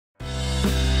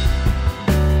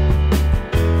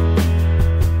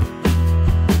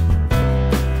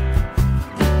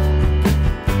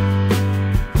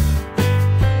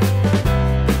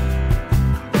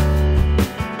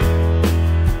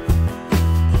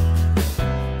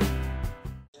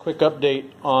Quick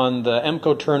update on the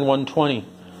Emcoturn 120.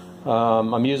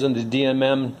 I'm using the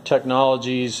DMM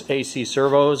Technologies AC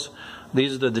Servos.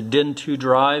 These are the DYN2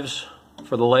 drives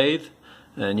for the lathe,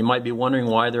 and you might be wondering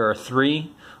why there are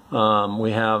three.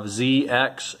 We have Z,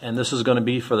 X, and this is going to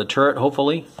be for the turret,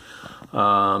 hopefully.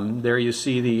 There you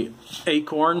see the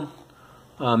Acorn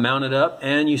mounted up,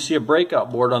 and you see a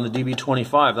breakout board on the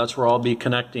DB25. That's where I'll be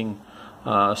connecting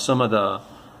some of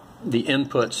the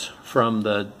inputs from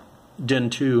the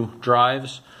DYN2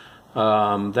 drives.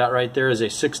 That right there is a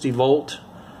 60 volt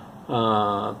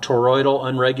toroidal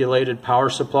unregulated power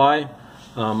supply.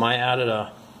 I added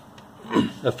a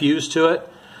fuse to it.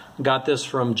 Got this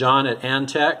from John at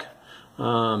Antec.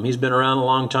 He's been around a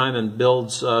long time and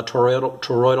builds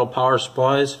toroidal power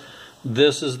supplies.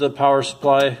 This is the power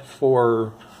supply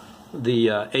for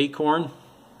the Acorn,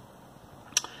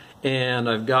 and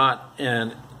I've got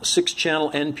an 6-channel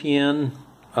NPN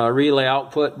relay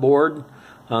output board.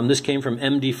 This came from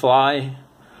MD Fly,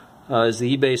 is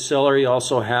the eBay seller. He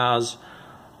also has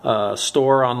a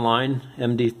store online,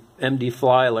 MD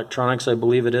Fly Electronics, I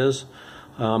believe it is.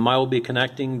 I will be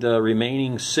connecting the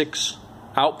remaining 6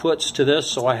 outputs to this,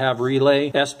 so I have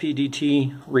relay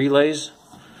SPDT relays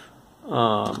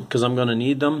because I'm going to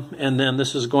need them. And then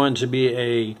this is going to be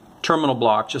a terminal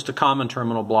block, just a common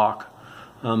terminal block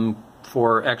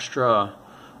for extra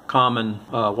common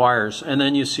wires. And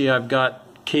then you see I've got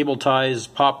cable ties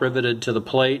pop riveted to the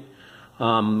plate.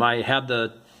 I had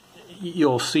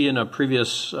you'll see in a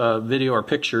previous video or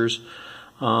pictures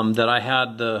that I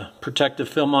had the protective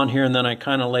film on here, and then I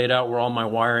kind of laid out where all my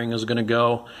wiring is going to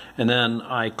go, and then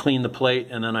I cleaned the plate,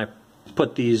 and then I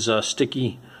put these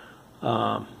sticky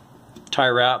tie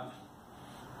wrap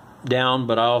down,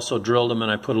 but I also drilled them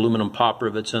and I put aluminum pop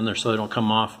rivets in there so they don't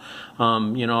come off.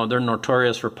 You know, they're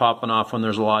notorious for popping off when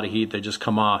there's a lot of heat. They just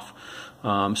come off.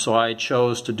 So I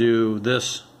chose to do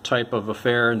this type of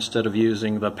affair instead of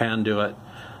using the Panduit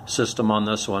system on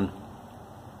this one.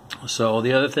 So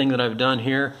the other thing that I've done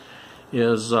here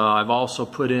is I've also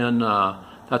put in,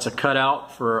 that's a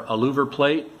cutout for a louver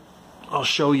plate. I'll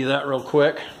show you that real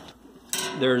quick.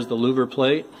 There's the louver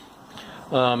plate.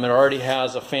 It already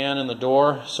has a fan in the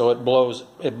door, so it blows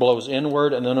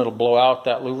inward, and then it'll blow out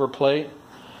that louver plate.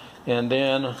 And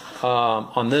then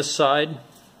on this side,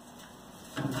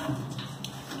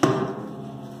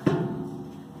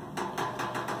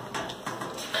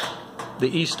 the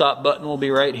e-stop button will be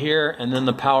right here, and then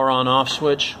the power on-off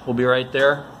switch will be right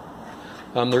there.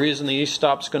 The reason the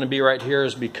e-stop is going to be right here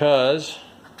is because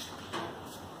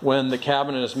when the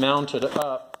cabinet is mounted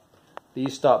up, the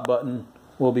e-stop button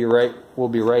will be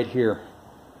right here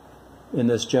in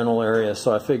this general area.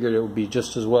 So I figured it would be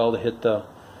just as well to hit the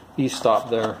e-stop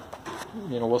there.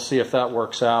 You know, we'll see if that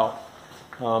works out.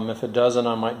 If it doesn't,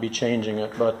 I might be changing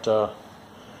it, but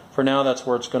for now that's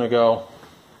where it's going to go.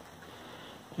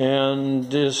 And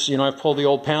this, you know, I pulled the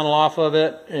old panel off of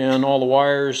it, and all the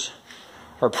wires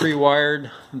are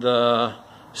pre-wired. The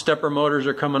stepper motors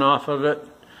are coming off of it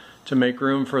to make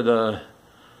room for the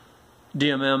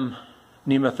DMM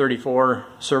NEMA 34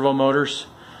 servo motors.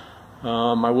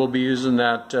 I will be using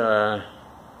that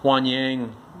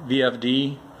Huanyang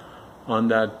VFD on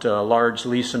that large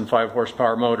Leeson 5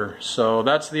 horsepower motor. So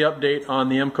that's the update on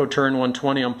the Emcoturn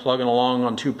 120. I'm plugging along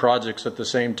on 2 projects at the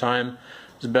same time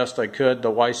as best I could.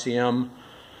 The YCM,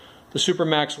 the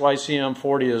Supermax YCM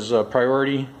 40 is a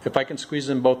priority. If I can squeeze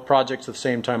in both projects at the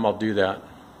same time, I'll do that.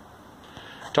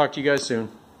 Talk to you guys soon.